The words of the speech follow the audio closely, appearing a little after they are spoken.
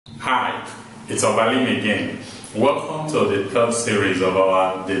Hi, it's Obalim again. Welcome to the third series of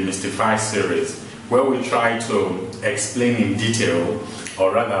our Demystify series, where we try to explain in detail,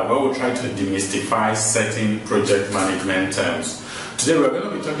 or rather, where we try to demystify certain project management terms. Today we're going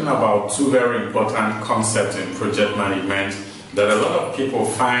to be talking about two very important concepts in project management that a lot of people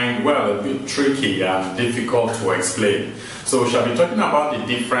find, well, a bit tricky and difficult to explain. So we shall be talking about the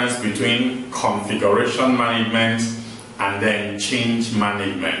difference between configuration management and then change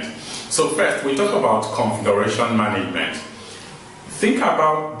management. So first, we talk about configuration management. Think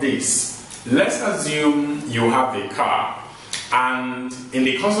about this. Let's assume you have a car, and in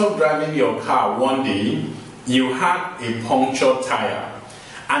the course of driving your car one day, you had a punctured tire,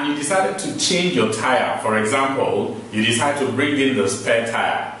 and you decided to change your tire. For example, you decide to bring in the spare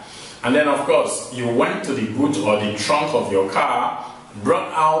tire. And then, of course, you went to the boot or the trunk of your car,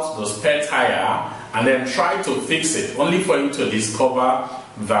 brought out the spare tire, and then tried to fix it, only for you to discover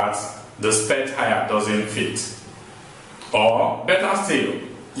that the spare tire doesn't fit. Or, better still,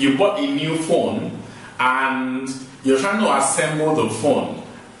 you bought a new phone, and you're trying to assemble the phone,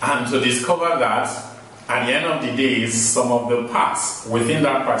 and to discover that at the end of the day, some of the parts within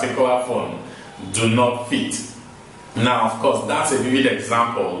that particular phone do not fit. Now, of course, that's a vivid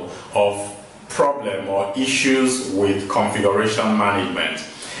example of problem or issues with configuration management.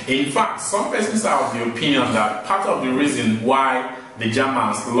 In fact, some persons are of the opinion that part of the reason why the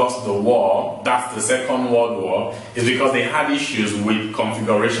Germans lost the war, that's the Second World War, is because they had issues with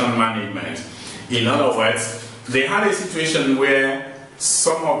configuration management. In other words, they had a situation where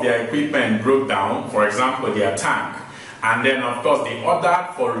some of their equipment broke down, for example, their tank, and then of course they ordered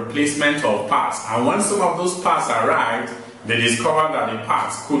for replacement of parts, and when some of those parts arrived, they discovered that the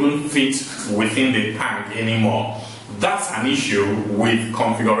parts couldn't fit within the tank anymore. That's an issue with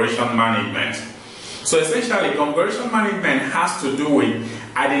configuration management. So essentially, configuration management has to do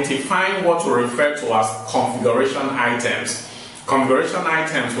with identifying what we refer to as configuration items. Configuration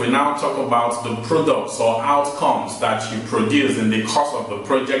items, we now talk about the products or outcomes that you produce in the course of the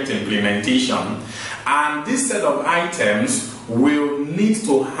project implementation. And this set of items will need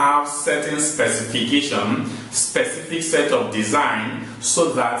to have certain specification, specific set of design,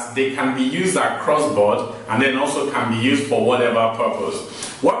 so that they can be used across board and then also can be used for whatever purpose.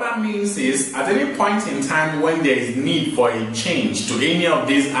 What that means is, at any point in time when there is need for a change to any of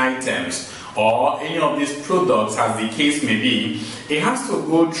these items or any of these products, as the case may be, it has to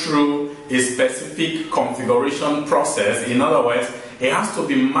go through a specific configuration process. In other words, it has to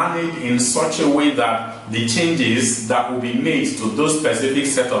be managed in such a way that the changes that will be made to those specific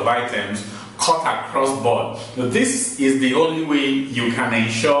set of items cut across board. Now, this is the only way you can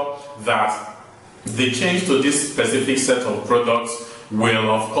ensure that the change to this specific set of products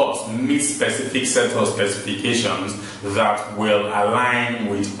will, of course, meet specific set of specifications that will align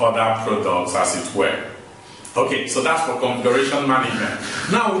with other products, as it were. Okay, so that's for configuration management.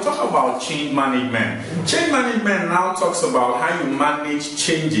 Now we talk about change management. Change management now talks about how you manage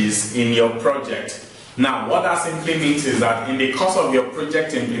changes in your project. Now, what that simply means is that in the course of your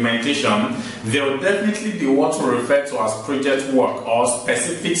project implementation, there will definitely be what we refer to as project work, or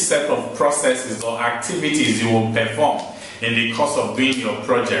specific set of processes or activities you will perform in the course of doing your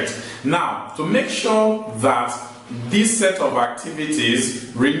project. Now, to make sure that this set of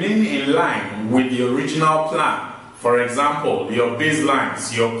activities remain in line with the original plan, for example, your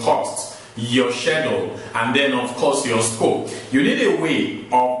baselines, your costs, your schedule, and then of course your scope, you need a way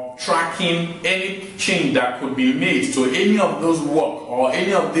of tracking any change that could be made to any of those work or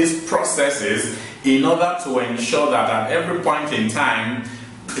any of these processes in order to ensure that at every point in time,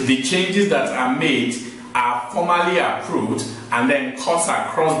 the changes that are made are formally approved and then cut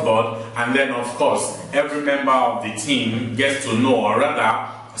across board, and then of course every member of the team gets to know, or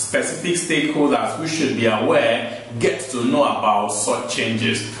rather specific stakeholders who should be aware get to know about such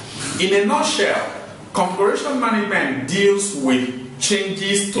changes. In a nutshell, configuration management deals with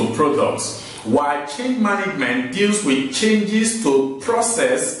changes to products, while change management deals with changes to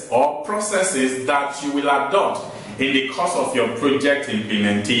process or processes that you will adopt in the course of your project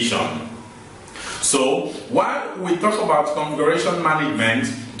implementation. So, while we talk about configuration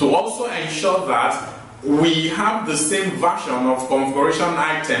management, to also ensure that we have the same version of configuration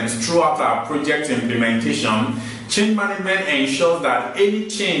items throughout our project implementation, change management ensures that any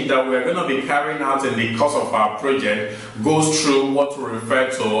change that we're going to be carrying out in the course of our project goes through what we refer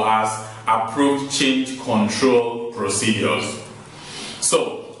to as approved change control procedures.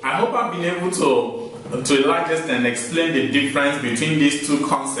 So, I hope I've been able to a large extent explain the difference between these two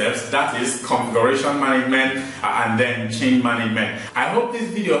concepts, that is configuration management and then change management. I hope this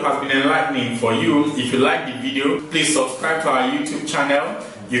video has been enlightening for you. If you like the video, please subscribe to our YouTube channel.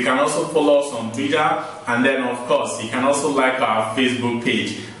 You can also follow us on Twitter, and then of course you can also like our Facebook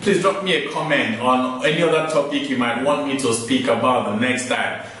page. Please drop me a comment on any other topic you might want me to speak about the next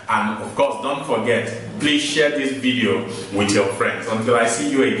time. And of course, don't forget, please share this video with your friends. Until I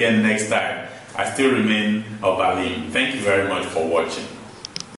see you again next time, I still remain Obalim. Thank you very much for watching.